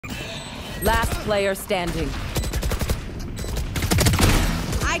Last player standing.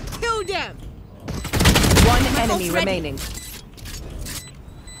 I killed them. One enemy remaining.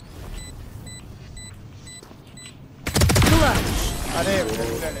 Clutch.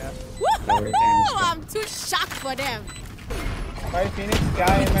 Woohoo! I'm too shocked for them. भाई Phoenix क्या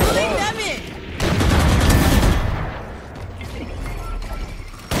है मैं Pulling them in.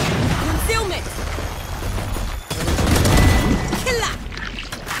 Concealment. Killer.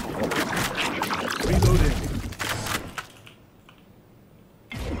 Reloading.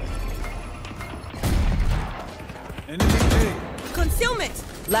 Enemy A. Concealment.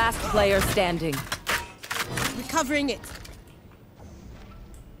 Last player standing. Recovering it.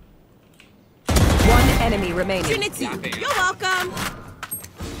 One enemy remaining. Trinity. You're welcome.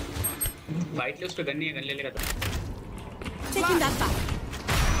 Fight ले उस पे gun नहीं है gun ले लेगा तो Taking that back.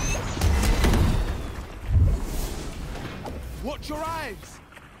 Watch your eyes.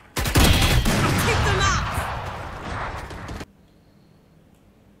 Take them out.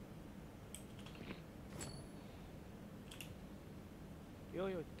 Yo,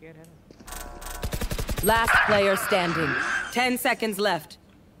 care है ना? Last player standing. 10 seconds left.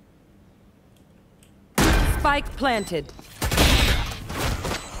 Spike planted.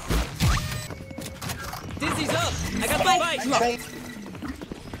 Dizzy's up! I got the spike!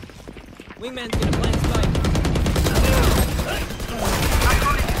 Wingman's gonna plant spike.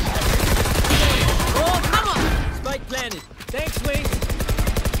 Oh, come on. Spike planted. Thanks, Wings.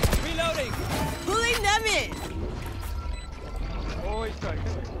 Reloading. Pulling them in. Oh, it's got it.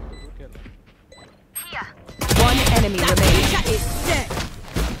 One enemy That remaining. creature is dead.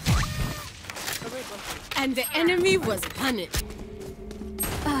 And the enemy was punished.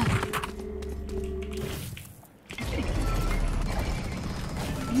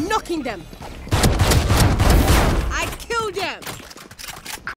 Knocking them. I killed them.